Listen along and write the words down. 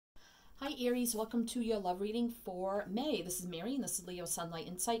Hi Aries, welcome to your love reading for May. This is Mary and this is Leo Sunlight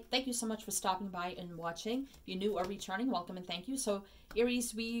Insight. Thank you so much for stopping by and watching. If you're new or returning, welcome and thank you. So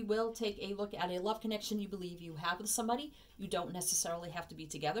Aries, we will take a look at a love connection you believe you have with somebody. You don't necessarily have to be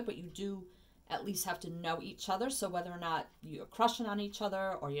together, but you do at least have to know each other. So whether or not you're crushing on each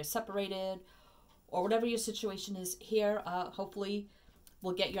other or you're separated or whatever your situation is here, hopefully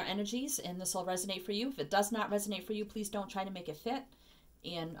we'll get your energies and this will resonate for you. If it does not resonate for you, please don't try to make it fit.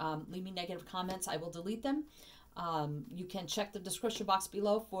 And leave me negative comments. I will delete them. You can check the description box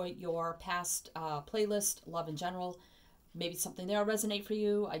below for your past playlist, Love in General. Maybe something there will resonate for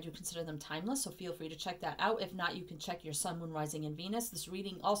you. I do consider them timeless, so feel free to check that out. If not, you can check your Sun, Moon, Rising, and Venus. This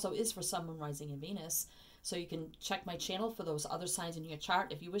reading also is for Sun, Moon, Rising, and Venus. So you can check my channel for those other signs in your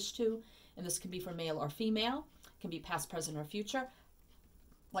chart if you wish to. And this can be for male or female. It can be past, present, or future.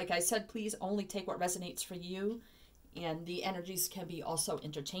 Like I said, please only take what resonates for you. And the energies can be also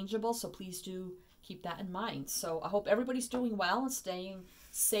interchangeable, so please do keep that in mind. So I hope everybody's doing well and staying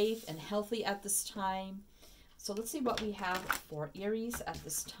safe and healthy at this time. So let's see what we have for Aries at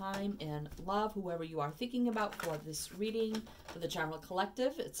this time in love, whoever you are thinking about for this reading, for the general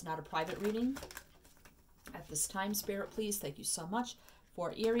collective. It's not a private reading. At this time, Spirit, please, thank you so much.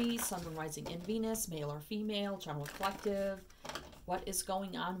 For Aries, Sun, Moon, Rising, in Venus, male or female, general collective. What is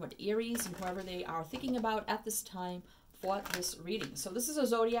going on with Aries and whoever they are thinking about at this time for this reading. So this is a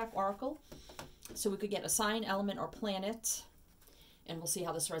zodiac oracle. So we could get a sign, element, or planet. And we'll see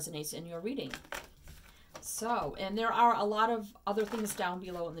how this resonates in your reading. So, and there are a lot of other things down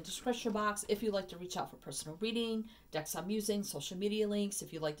below in the description box. If you'd like to reach out for personal reading, decks I'm using, social media links.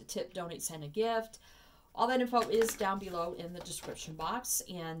 If you'd like to tip, donate, send a gift. All that info is down below in the description box.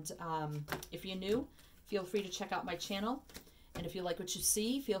 And if you're new, feel free to check out my channel. And if you like what you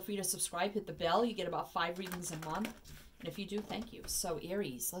see, feel free to subscribe, hit the bell. You get about 5 readings a month. And if you do, thank you. So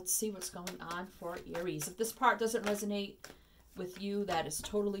Aries, let's see what's going on for Aries. If this part doesn't resonate with you, that is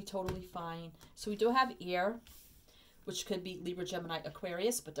totally, totally fine. So we do have air, which could be Libra, Gemini,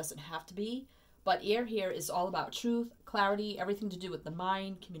 Aquarius, but doesn't have to be. But air here is all about truth, clarity, everything to do with the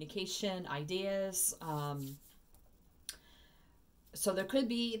mind, communication, ideas. So there could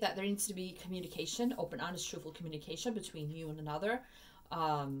be that there needs to be communication, open, honest, truthful communication between you and another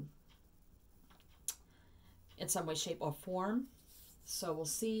in some way, shape, or form. So we'll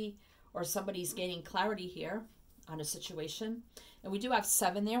see, or somebody's gaining clarity here on a situation. And we do have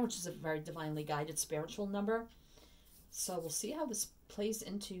 7 there, which is a very divinely guided spiritual number. So we'll see how this plays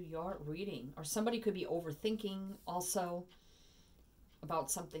into your reading. Or somebody could be overthinking also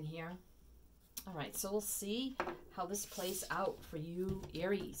about something here. All right, so we'll see how this plays out for you,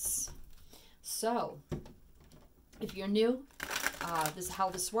 Aries. So, if you're new, this is how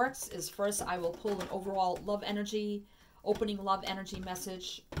this works. Is first I will pull an overall love energy, opening love energy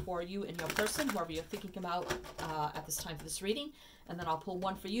message for you and your person, whoever you're thinking about at this time for this reading. And then I'll pull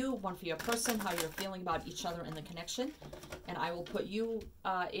one for you, one for your person, how you're feeling about each other and the connection. And I will put you,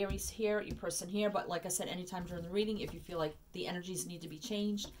 Aries, here, your person here. But like I said, anytime during the reading, if you feel like the energies need to be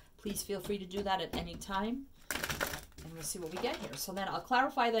changed, please feel free to do that at any time. And we'll see what we get here. So then I'll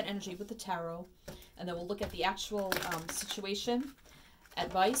clarify that energy with the tarot. And then we'll look at the actual situation,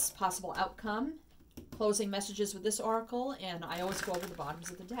 advice, possible outcome, closing messages with this oracle. And I always go over the bottoms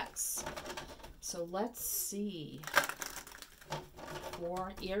of the decks. So let's see.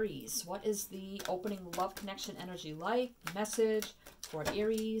 For Aries, what is the opening love connection energy like? Message for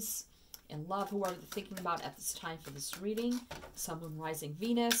Aries. In love, whoever they're thinking about at this time for this reading. Sun, Moon, Rising,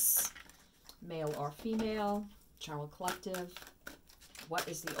 Venus, male or female, general collective. What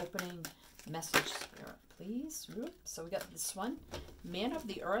is the opening message, Spirit, please? So we got this one, man of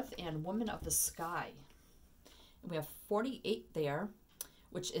the earth and woman of the sky. And we have 48 there,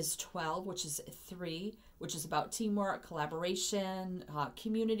 which is 12, which is 3, which is about teamwork, collaboration,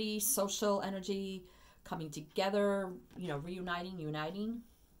 community, social energy, coming together, you know, reuniting, uniting.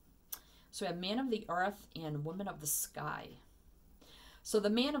 So we have man of the earth and woman of the sky. So the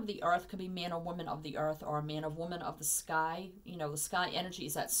man of the earth could be man or woman of the earth or man or woman of the sky. You know, the sky energy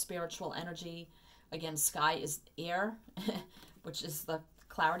is that spiritual energy. Again, sky is air, which is the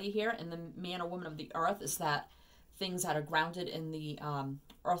clarity here. And the man or woman of the earth is that things that are grounded in the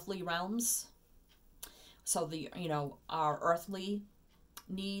earthly realms. So the, you know, our earthly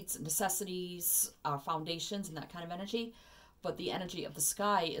needs, necessities, our foundations and that kind of energy. But the energy of the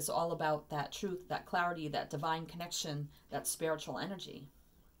sky is all about that truth, that clarity, that divine connection, that spiritual energy,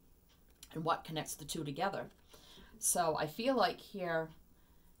 and what connects the two together. So I feel like here,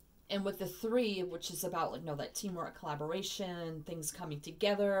 and with the 3, which is about, like, you know, that teamwork, collaboration, things coming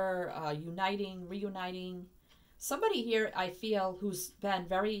together, uniting, reuniting. Somebody here, I feel, who's been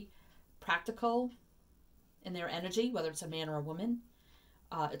very practical in their energy, whether it's a man or a woman.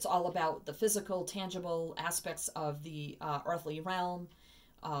 It's all about the physical, tangible aspects of the earthly realm.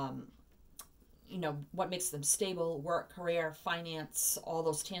 You know, what makes them stable, work, career, finance, all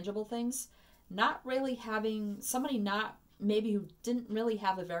those tangible things. Not really having somebody, not maybe who didn't really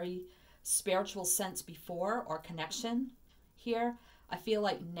have a very spiritual sense before or connection here. I feel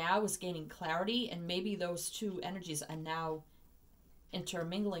like now is gaining clarity, and maybe those two energies are now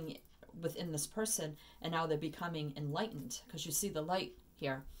intermingling within this person, and now they're becoming enlightened because you see the light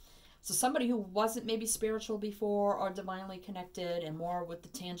here. So somebody who wasn't maybe spiritual before or divinely connected and more with the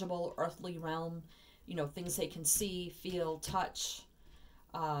tangible earthly realm, you know, things they can see, feel, touch,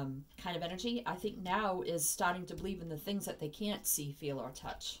 kind of energy, I think now is starting to believe in the things that they can't see, feel, or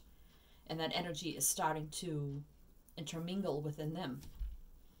touch. And that energy is starting to intermingle within them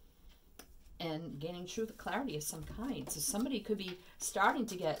and gaining truth, clarity of some kind. So somebody could be starting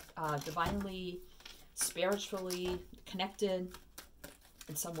to get divinely, spiritually connected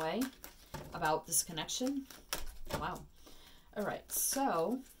in some way about this connection. Wow. All right,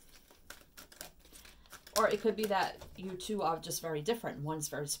 so, or it could be that you two are just very different. One's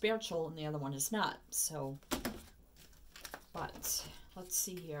very spiritual and the other one is not. So, but let's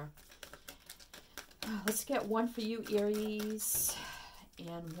see here. Let's get one for you, Aries,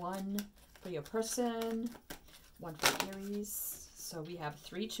 and one for your person, one for Aries. So we have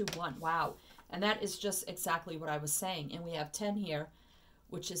 3, 2, 1. Wow. And that is just exactly what I was saying. And we have 10 here,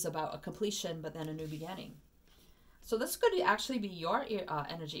 which is about a completion, but then a new beginning. So this could actually be your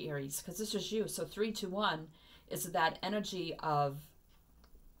energy, Aries, because this is you. So 3, 2, 1 is that energy of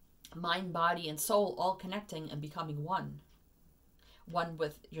mind, body, and soul all connecting and becoming one. One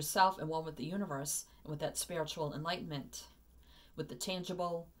with yourself and one with the universe, and with that spiritual enlightenment, with the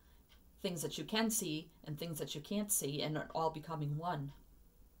tangible things that you can see and things that you can't see, and all becoming one.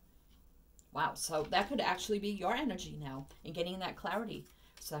 Wow, so that could actually be your energy now and getting that clarity.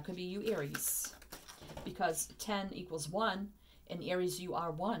 So that could be you, Aries, because 10 equals 1, and Aries, you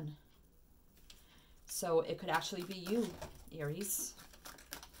are 1. So it could actually be you, Aries.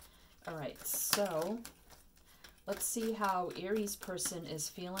 All right, so let's see how Aries person is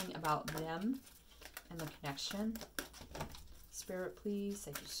feeling about them and the connection. Spirit, please.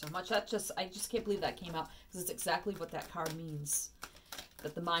 Thank you so much. I just can't believe that came out, because it's exactly what that card means.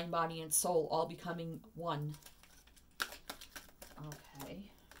 That the mind, body, and soul all becoming one. Okay.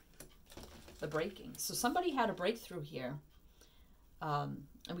 The breaking. So somebody had a breakthrough here. And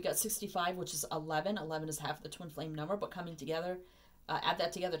we got 65, which is 11. 11 is half the twin flame number, but coming together, add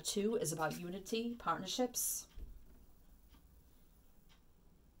that together, 2 is about unity, partnerships.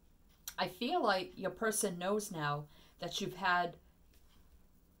 I feel like your person knows now that you've had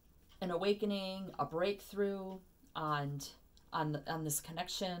an awakening, a breakthrough on this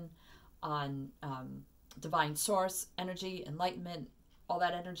connection, on divine source, energy, enlightenment, all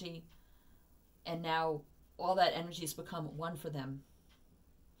that energy. And now all that energy has become one for them.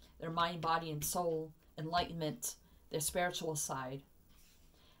 Their mind, body, and soul, enlightenment, their spiritual side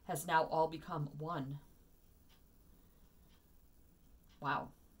has now all become one. Wow.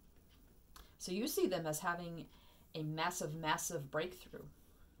 So you see them as having a massive, massive breakthrough.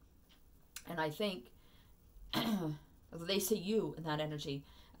 And I think they see you in that energy.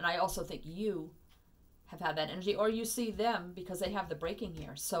 And I also think you have had that energy, or you see them because they have the breaking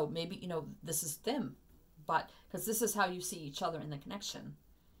here. So maybe, you know, this is them, but because this is how you see each other in the connection.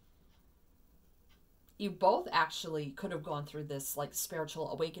 You both actually could have gone through this like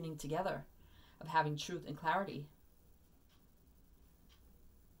spiritual awakening together of having truth and clarity.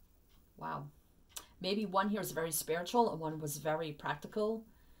 Wow. Maybe one here is very spiritual and one was very practical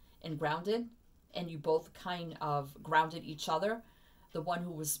and grounded, and you both kind of grounded each other. The one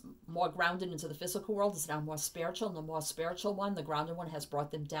who was more grounded into the physical world is now more spiritual, and the more spiritual one, the grounded one, has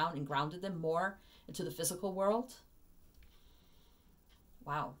brought them down and grounded them more into the physical world.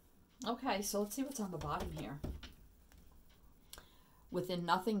 Wow. Okay, so let's see what's on the bottom here. Within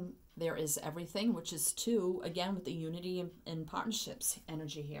nothing, there is everything, which is 2, again, with the unity and partnerships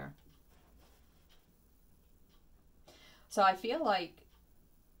energy here. So I feel like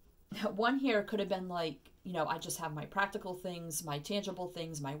one here could have been like, you know, I just have my practical things, my tangible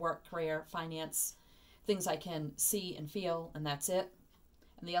things, my work, career, finance, things I can see and feel, and that's it.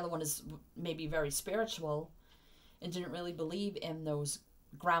 And the other one is maybe very spiritual and didn't really believe in those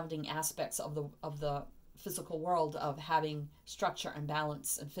grounding aspects of the physical world, of having structure and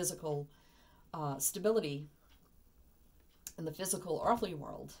balance and physical stability in the physical earthly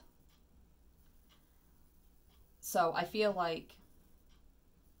world. So I feel like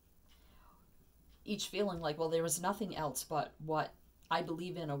each feeling like, well, there is nothing else but what I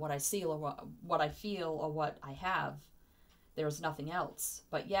believe in or what I see or what I feel or what I have. There is nothing else.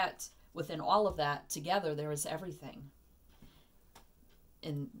 But yet, within all of that, together, there is everything.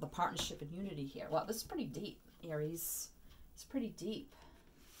 In the partnership and unity here. Well, this is pretty deep, Aries. It's pretty deep.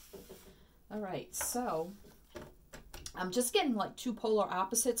 All right, so I'm just getting like two polar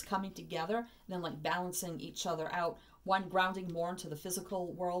opposites coming together and then like balancing each other out. One grounding more into the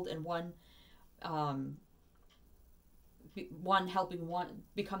physical world and one helping one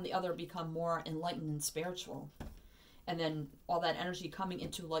become the other become more enlightened and spiritual. And then all that energy coming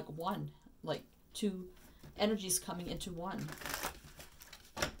into like one, like two energies coming into one.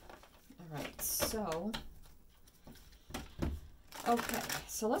 All right, so, okay,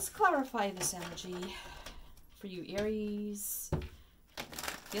 so let's clarify this energy for you, Aries.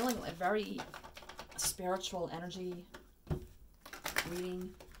 Feeling a very spiritual energy reading.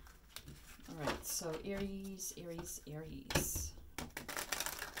 All right, so Aries, Aries, Aries.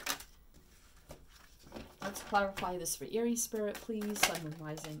 Let's clarify this for Aries spirit, please. Sun, Moon,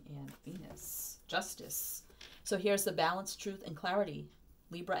 Rising, and Venus. Justice. So here's the balance, truth, and clarity.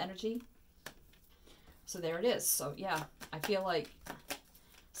 Libra energy. So there it is. So yeah, I feel like,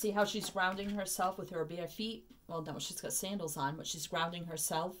 see how she's grounding herself with her bare feet? Well, no, she's got sandals on, but she's grounding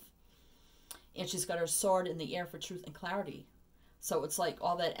herself. And she's got her sword in the air for truth and clarity. So it's like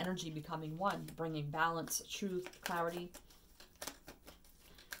all that energy becoming one, bringing balance, truth, clarity.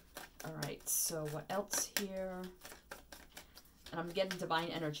 All right, so what else here? And I'm getting divine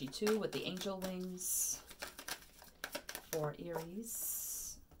energy too with the angel wings for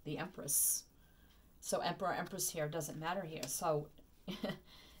Aries, the Empress. So Emperor, Empress here doesn't matter here. So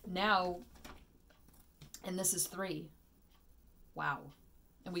now, and this is 3. Wow.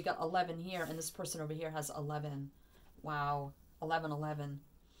 And we got 11 here, and this person over here has 11. Wow. 11, 11.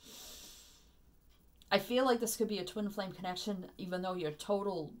 I feel like this could be a twin flame connection, even though you're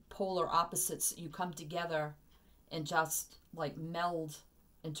total polar opposites. You come together and just like meld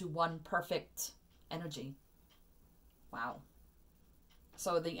into one perfect energy. Wow.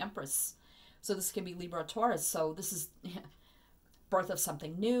 So the Empress. So this could be Libra, Taurus. So this is birth of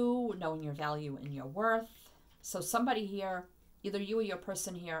something new, knowing your value and your worth. So somebody here, either you or your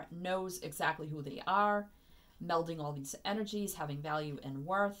person here, knows exactly who they are, melding all these energies, having value and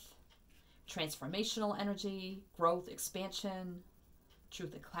worth, transformational energy, growth, expansion,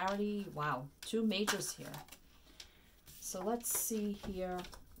 truth and clarity. Wow, 2 majors here. So let's see here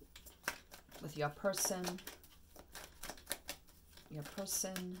with your person,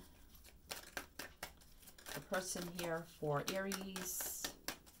 the person here for Aries.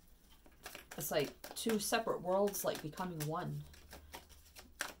 It's like 2 separate worlds like becoming one.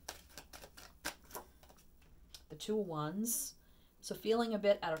 The 2 wands. So feeling a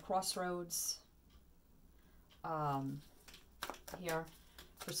bit at a crossroads here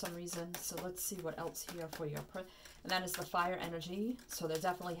for some reason. So let's see what else here for your person. And that is the fire energy. So they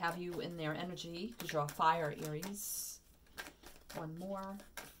definitely have you in their energy because you're a fire, Aries. One more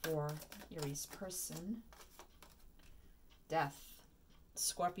for Aries person. Death.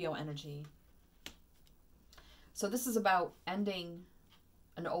 Scorpio energy. So this is about ending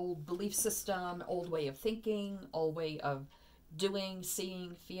an old belief system, old way of thinking, old way of doing,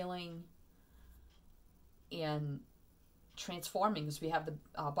 seeing, feeling, and transforming, because we have the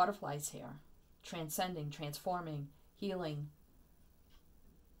butterflies here. Transcending, transforming, healing,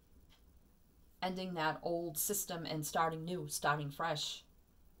 ending that old system and starting new, starting fresh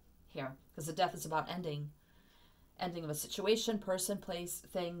here. Because the death is about ending of a situation, person, place,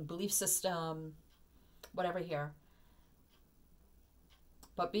 thing, belief system, whatever here.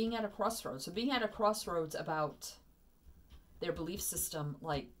 But being at a crossroads. So being at a crossroads about their belief system,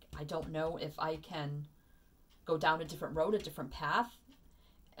 like, I don't know if I can go down a different road, a different path,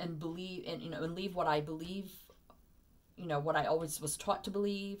 and believe, and, and leave what I believe, what I always was taught to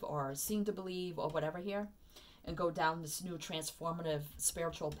believe or seen to believe or whatever here, and go down this new transformative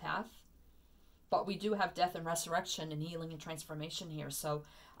spiritual path. But we do have death and resurrection and healing and transformation here. So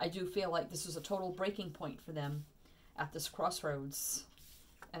I do feel like this was a total breaking point for them at this crossroads.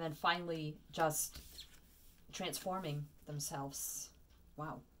 And then finally just transforming themselves.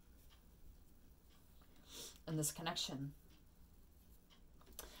 Wow. And this connection.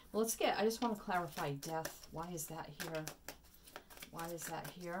 Well, I just want to clarify death. Why is that here? Why is that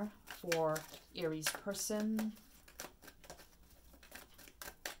here for Aries person?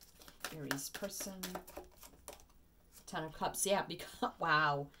 Aries person. 10 of Cups. Yeah, because,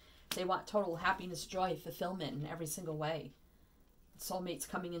 wow. They want total happiness, joy, fulfillment in every single way. Soulmates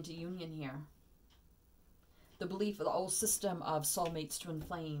coming into union here. The belief of the old system of soulmates, twin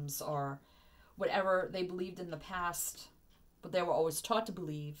flames, or whatever they believed in the past, but they were always taught to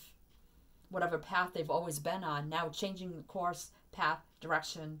believe whatever path they've always been on, now changing the course, path,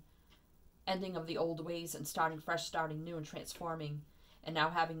 direction, ending of the old ways and starting fresh, starting new and transforming, and now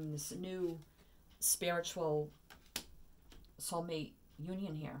having this new spiritual soulmate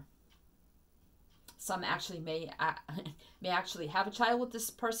union here. Some actually may actually have a child with this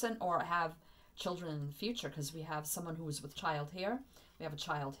person or have children in the future, because we have someone who is with child here. We have a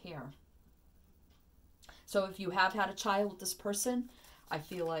child here. So if you have had a child with this person, I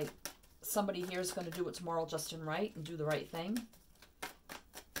feel like somebody here is going to do what's moral, just, and right and do the right thing.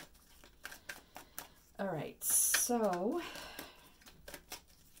 All right, so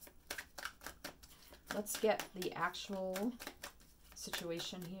let's get the actual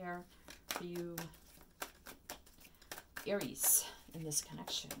situation here for you, Aries, in this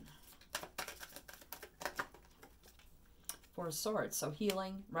connection. Four of Swords, so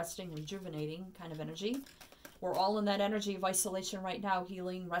healing, resting, rejuvenating kind of energy. We're all in that energy of isolation right now,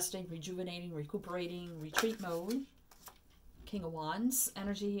 healing, resting, rejuvenating, recuperating, retreat mode. King of Wands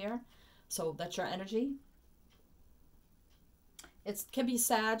energy here. So that's your energy. It can be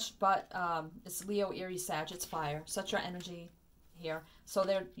Sag, but it's Leo, Aries, Sag, it's fire. So that's your energy here. So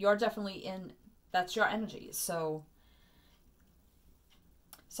you're definitely in, that's your energy. So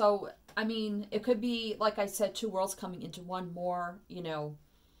I mean, it could be, like I said, two worlds coming into one more, you know,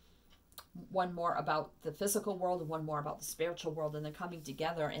 one more about the physical world and one more about the spiritual world, and they're coming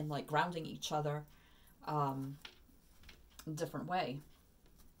together and like grounding each other in a different way.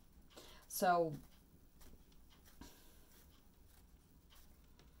 So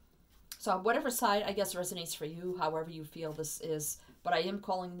whatever side, I guess, resonates for you, however you feel this is, but I am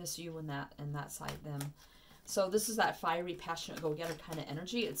calling this you and that side them. So this is that fiery, passionate, go-getter kind of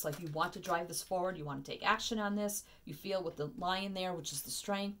energy. It's like you want to drive this forward. You want to take action on this. You feel with the lion there, which is the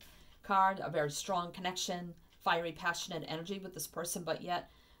strength card, a very strong connection, fiery, passionate energy with this person, but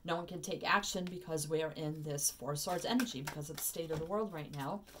yet no one can take action because we're in this Four of Swords energy because of the state of the world right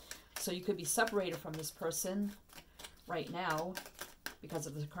now. So you could be separated from this person right now because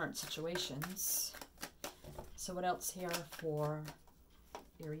of the current situations. So what else here for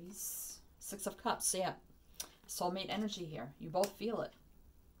Aries? Six of Cups, yeah. Soulmate energy here. You both feel it.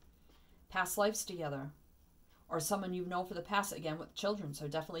 Past lives together. Or someone you've known for the past, again, with children. So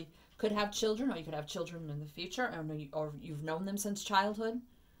definitely could have children, or you could have children in the future, or you've known them since childhood.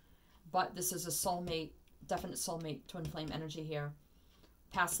 But this is a soulmate, definite soulmate, twin flame energy here.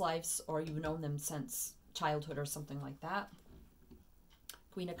 Past lives, or you've known them since childhood or something like that.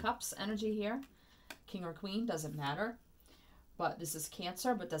 Queen of Cups energy here. King or Queen, doesn't matter. But this is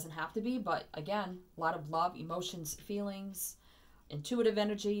Cancer, but doesn't have to be. But again, a lot of love, emotions, feelings, intuitive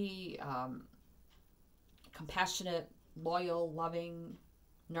energy, compassionate, loyal, loving,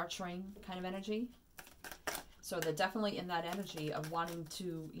 nurturing kind of energy. So they're definitely in that energy of wanting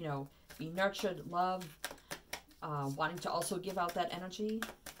to, you know, be nurtured, love, wanting to also give out that energy,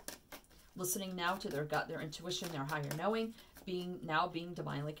 listening now to their gut, their intuition, their higher knowing, being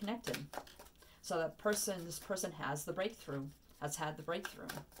divinely connected. So that person, this person has the breakthrough, has had the breakthrough.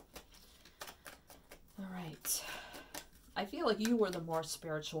 All right. I feel like you were the more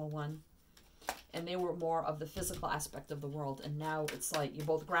spiritual one, and they were more of the physical aspect of the world. And now it's like you're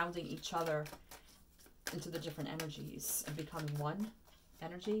both grounding each other into the different energies and becoming one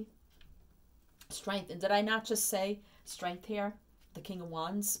energy. Strength. And did I not just say strength here? The King of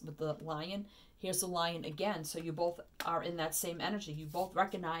Wands with the lion. Here's the lion again. So you both are in that same energy. You both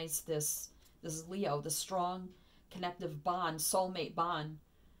recognize this is Leo, the strong connective bond, soulmate bond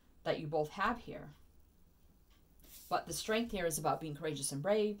that you both have here. But the strength here is about being courageous and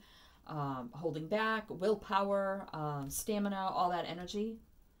brave, holding back, willpower, stamina, all that energy.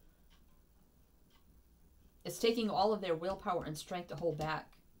 It's taking all of their willpower and strength to hold back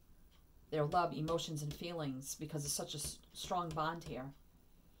their love, emotions, and feelings because it's such a strong bond here.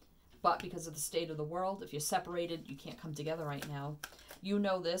 But because of the state of the world, if you're separated, you can't come together right now. You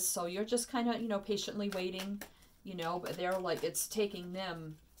know this, so you're just kind of, you know, patiently waiting, you know, but they're like, it's taking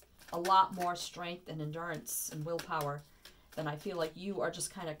them a lot more strength and endurance and willpower than I feel like you are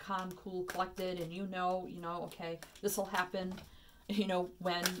just kind of calm, cool, collected, and you know, okay, this will happen, you know,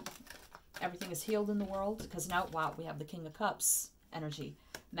 when everything is healed in the world. Because now, wow, we have the King of Cups energy,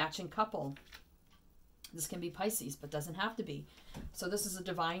 matching couple. This can be Pisces, but doesn't have to be. So this is a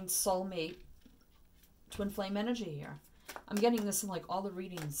divine soulmate twin flame energy here. I'm getting this in like all the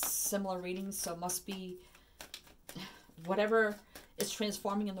readings, similar readings, so it must be whatever is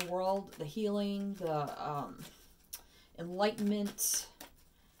transforming in the world, the healing, the enlightenment,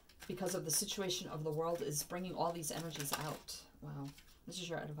 because of the situation of the world, is bringing all these energies out. Wow, this is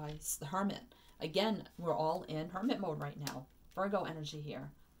your advice. The Hermit. Again, we're all in hermit mode right now. Virgo energy here.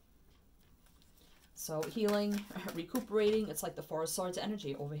 So healing, recuperating, it's like the Four of Swords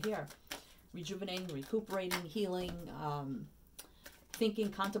energy over here. Rejuvenating, recuperating, healing, thinking,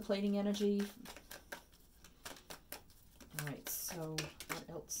 contemplating energy. All right, so what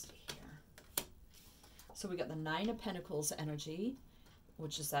else here? So we got the Nine of Pentacles energy,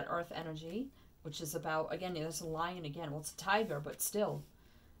 which is that earth energy, which is about, again, there's a lion again. Well, it's a tiger, but still,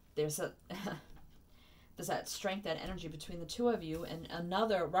 there's a there's that strength, that energy between the two of you, and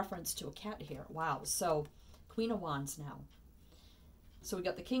another reference to a cat here. Wow. So Queen of Wands now. So we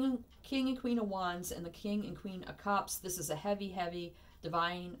got the King and Queen of Wands and the King and Queen of Cups. This is a heavy, heavy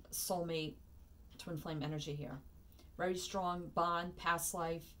divine soulmate twin flame energy here. Very strong bond, past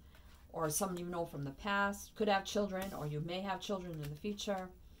life, or someone you know from the past. Could have children, or you may have children in the future,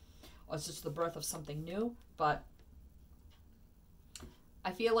 or it's just the birth of something new. But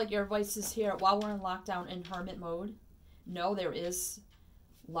I feel like your advice is here, while we're in lockdown in hermit mode, no, there is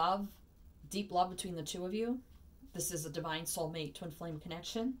love, deep love between the two of you. This is a divine soulmate twin flame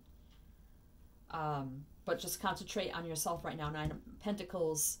connection. But just concentrate on yourself right now. Nine of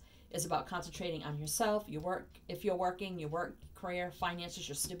Pentacles is about concentrating on yourself. Your work, if you're working, your work, career, finances,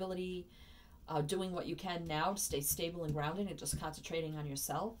 your stability, doing what you can now to stay stable and grounded, and just concentrating on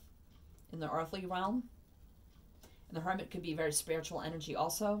yourself in the earthly realm. And the Hermit could be very spiritual energy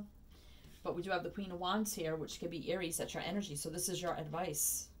also. But we do have the Queen of Wands here, which could be Aries. That's your energy. So this is your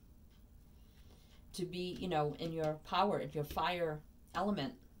advice. To be, you know, in your power, in your fire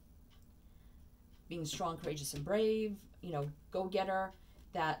element. Being strong, courageous, and brave. You know, go-getter.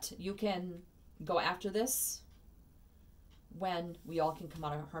 That you can go after this when we all can come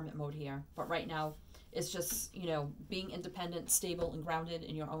out of hermit mode here. But right now, it's just, you know, being independent, stable, and grounded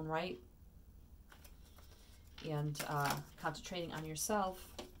in your own right. And concentrating on yourself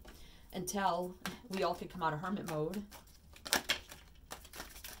until we all can come out of hermit mode.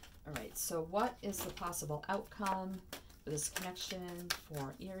 All right, so what is the possible outcome for this connection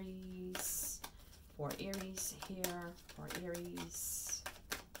for Aries? For Aries here, for Aries.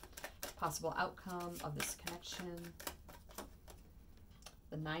 Possible outcome of this connection.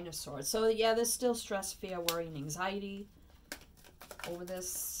 The Nine of Swords. So yeah, there's still stress, fear, worry, and anxiety over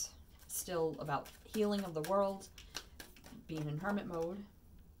this. Still about healing of the world, being in hermit mode.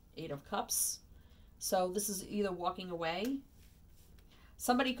 Eight of Cups. So this is either walking away.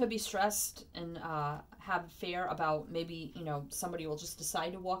 Somebody could be stressed and have fear about maybe, you know, somebody will just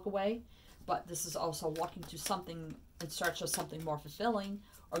decide to walk away. But this is also walking to something in search of something more fulfilling,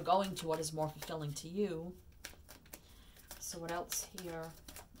 or going to what is more fulfilling to you. So what else here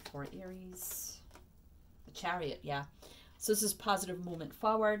for Aries? The Chariot, yeah. So this is positive movement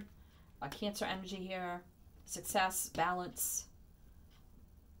forward. Cancer energy here. Success, balance.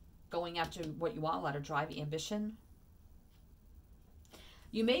 Going after what you want, a lot of drive, ambition.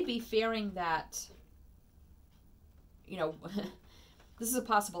 You may be fearing that, you know, this is a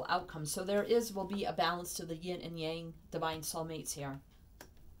possible outcome. So there will be a balance to the yin and yang divine soulmates here.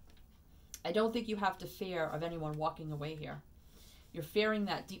 I don't think you have to fear of anyone walking away here. You're fearing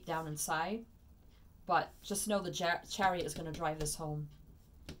that deep down inside, but just know the Chariot is going to drive this home.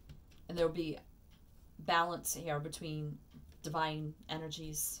 And there will be balance here between divine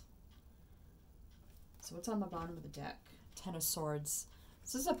energies. So what's on the bottom of the deck? Ten of Swords.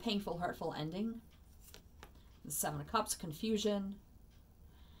 This is a painful, hurtful ending. The Seven of Cups, confusion.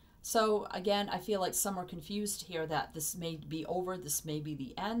 So again, I feel like some are confused here that this may be over, this may be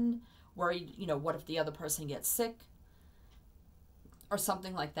the end. Worried, you know, what if the other person gets sick? Or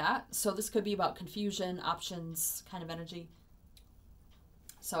something like that. So this could be about confusion, options, kind of energy.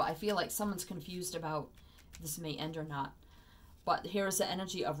 So I feel like someone's confused about this may end or not. But here's the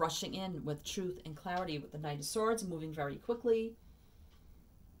energy of rushing in with truth and clarity with the Knight of Swords, moving very quickly.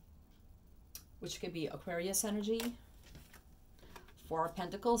 Which could be Aquarius energy. Four of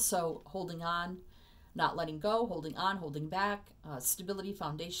Pentacles, so holding on, not letting go, holding on, holding back, stability,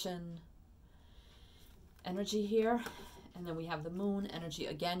 foundation energy here. And then we have the Moon energy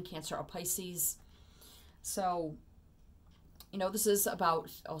again, Cancer or Pisces. So, you know, this is about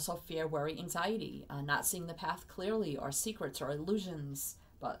also fear, worry, anxiety, not seeing the path clearly, or secrets or illusions,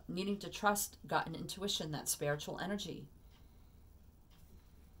 but needing to trust gut and intuition, that spiritual energy.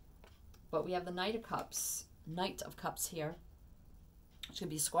 But we have the Knight of Cups here, which could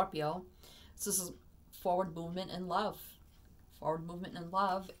be Scorpio. So this is forward movement in love. Forward movement in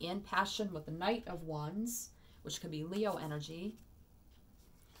love and passion with the Knight of Wands, which could be Leo energy.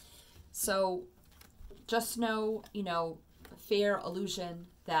 So just know, you know, fear, illusion,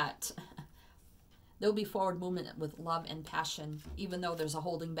 that there'll be forward movement with love and passion, even though there's a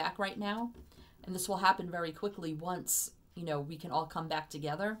holding back right now. And this will happen very quickly once you know, we can all come back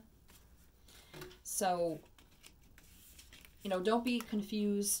together. So, you know, don't be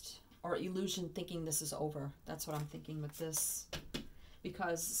confused or illusion thinking this is over. That's what I'm thinking with this.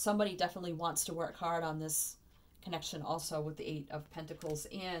 Because somebody definitely wants to work hard on this connection also with the Eight of Pentacles,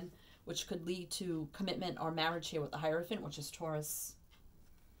 and which could lead to commitment or marriage here with the Hierophant, which is Taurus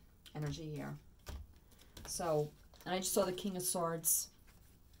energy here. So, and I just saw the King of Swords,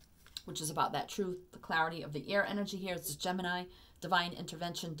 which is about that truth, the clarity of the air energy here. It's Gemini, divine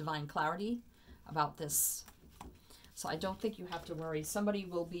intervention, divine clarity about this. So I don't think you have to worry. Somebody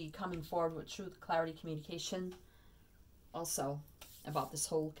will be coming forward with truth, clarity, communication also about this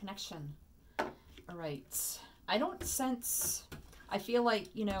whole connection. All right. I don't sense, I feel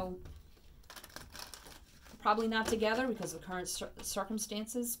like, you know, probably not together because of the current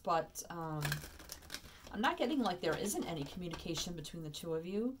circumstances, but I'm not getting like there isn't any communication between the two of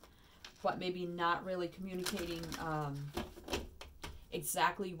you, but maybe not really communicating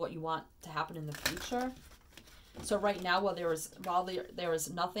exactly what you want to happen in the future. So right now, while there is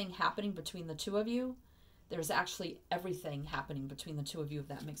nothing happening between the two of you, there's actually everything happening between the two of you, if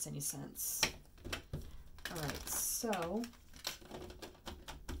that makes any sense. All right, so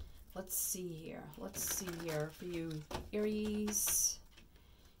let's see here. Let's see here for you, Aries.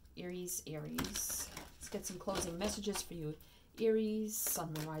 Aries. Let's get some closing messages for you, Aries.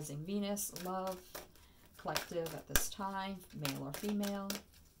 Sun, Moon, Rising, Venus, love, collective at this time, male or female.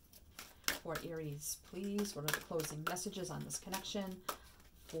 For Aries, please, what are the closing messages on this connection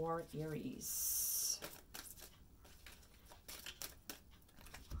for Aries?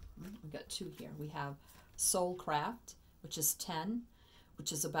 We've got two here. We have Soulcraft, which is 10,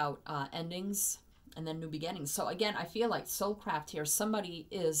 which is about endings and then new beginnings. So again, I feel like Soulcraft here, somebody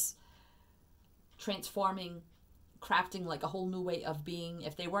is transforming, crafting like a whole new way of being.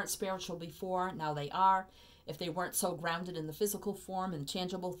 If they weren't spiritual before, now they are. If they weren't so grounded in the physical form and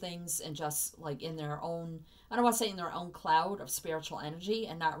tangible things and just like in their own, I don't want to say in their own cloud of spiritual energy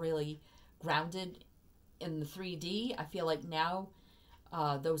and not really grounded in the 3D, I feel like now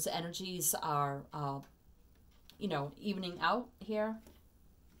those energies are, you know, evening out here.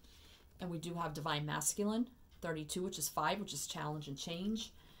 And we do have Divine Masculine, 32, which is 5, which is challenge and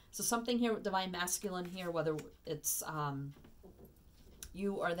change. So something here with Divine Masculine here, whether it's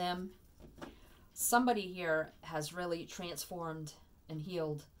you or them, somebody here has really transformed and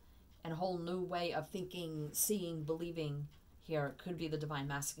healed, and a whole new way of thinking, seeing, believing here. Could be the Divine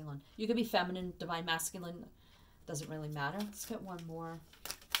Masculine. You could be feminine, Divine Masculine, doesn't really matter. Let's get one more.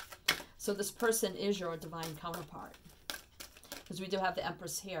 So this person is your divine counterpart, because we do have the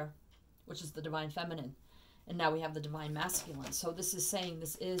Empress here, which is the Divine Feminine, and now we have the Divine Masculine. So this is saying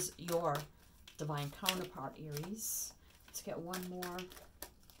this is your divine counterpart, Aries. Let's get one more.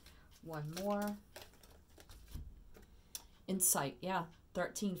 One more. Insight, yeah.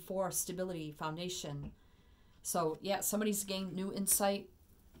 13-4, stability, foundation. So, yeah, somebody's gained new insight.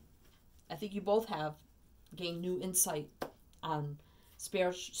 I think you both have gained new insight on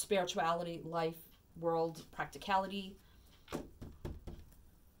spirituality, life, world, practicality,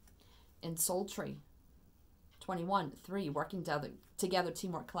 and soul tree. 21-3, working together,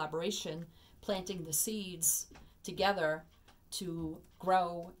 teamwork, collaboration, planting the seeds together to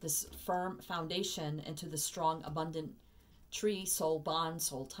grow this firm foundation into the strong, abundant tree, soul bond,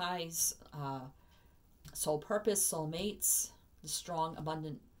 soul ties, soul purpose, soul mates, the strong,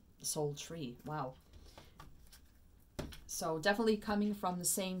 abundant soul tree. Wow. So definitely coming from the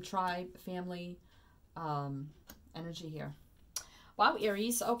same tribe, family, energy here. Wow,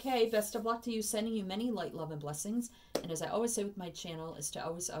 Aries. Okay, best of luck to you. Sending you many light, love, and blessings. And as I always say with my channel, is to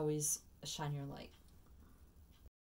always, always shine your light.